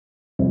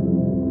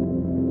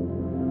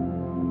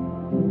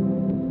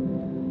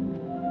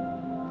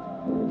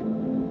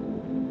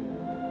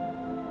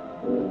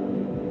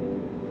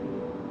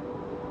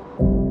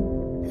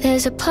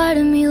There's a part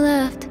of me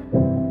left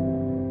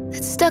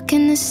that's stuck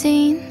in the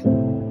scene.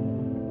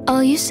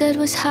 All you said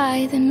was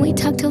hi, then we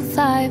talked till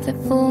 5, that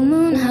full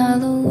moon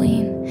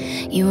Halloween.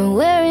 You were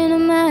wearing a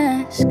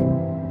mask,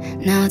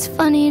 now it's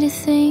funny to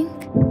think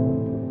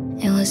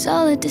it was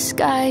all a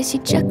disguise. You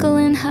Jekyll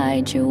and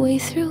Hyde your way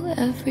through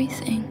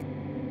everything.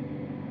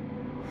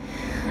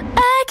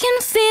 I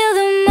can feel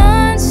the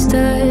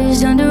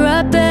monsters under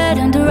our bed,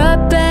 under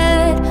our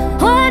bed.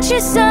 Watch you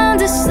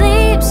sound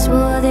asleep,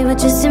 swore they were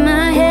just in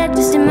my head,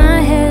 just in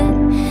my head.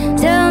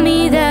 Tell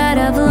me that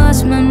I've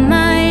lost my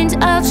mind,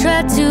 I'll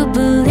try to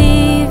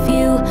believe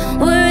you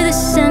were the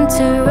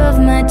center of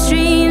my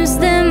dreams.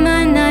 Then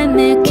my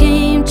nightmare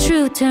came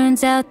true,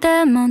 turns out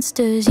that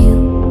monster's you.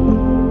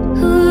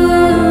 Ooh,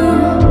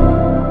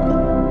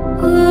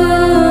 ooh,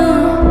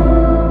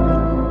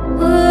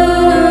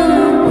 ooh.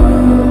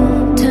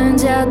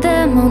 Turns out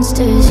that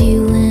monster's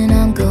you, and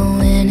I'm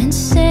going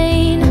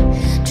insane,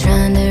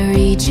 trying to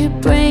read your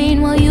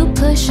brain while you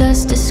push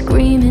us to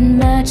screaming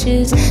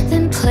matches,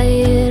 then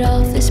play it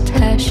off as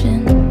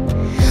passion.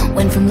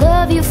 Went from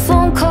love your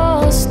phone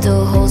calls to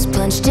holes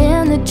punched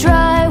in the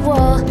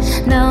drywall.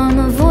 Now I'm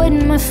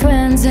avoiding my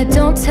friends, I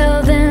don't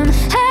tell them.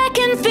 I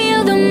can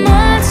feel the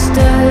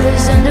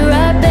monsters under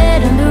our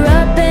bed, under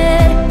our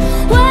bed.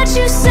 Watch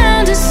you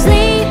sound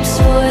asleep,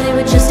 swore they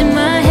were just in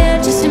my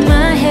head, just in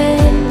my head.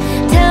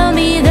 Tell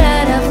me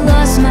that I've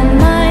lost my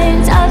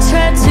mind, I'll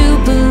try to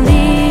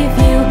believe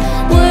you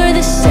were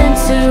the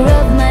center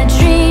of my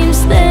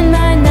dreams. Then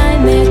my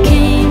nightmare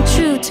came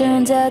true,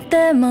 turns out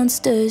that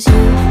monster's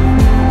you.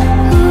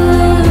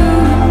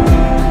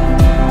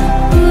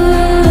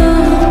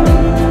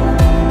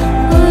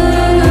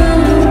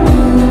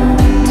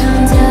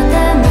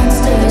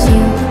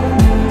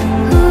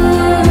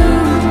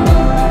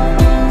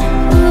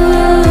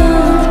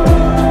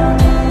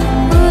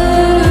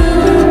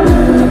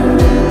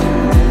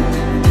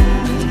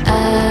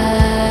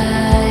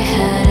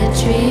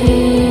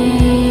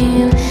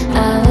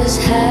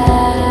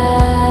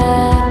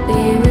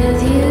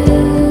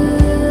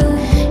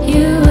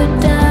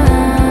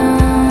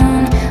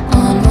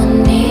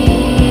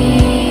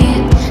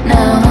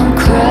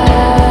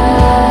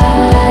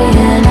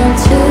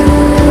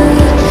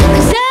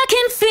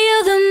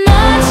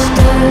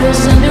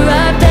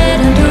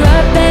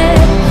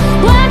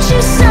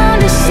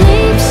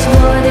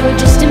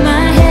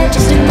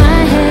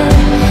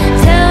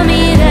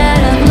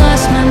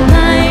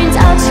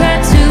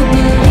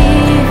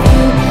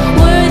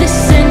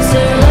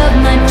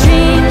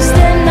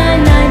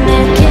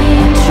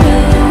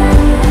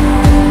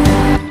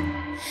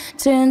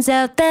 Turns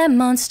out that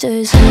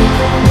monster's you. Turns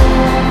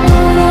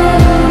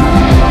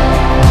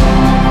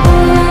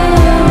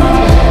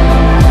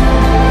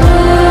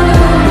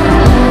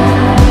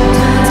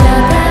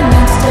out that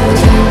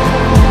monster's you.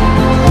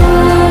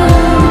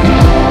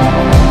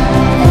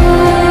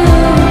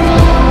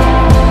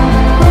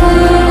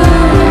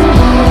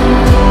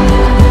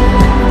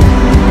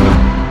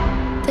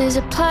 There's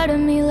a part of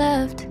me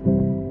left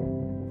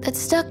that's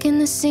stuck in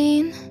the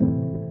scene.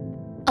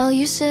 All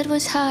you said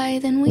was hi,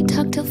 then we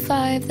talked till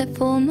 5, that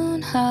full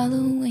moon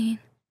Halloween.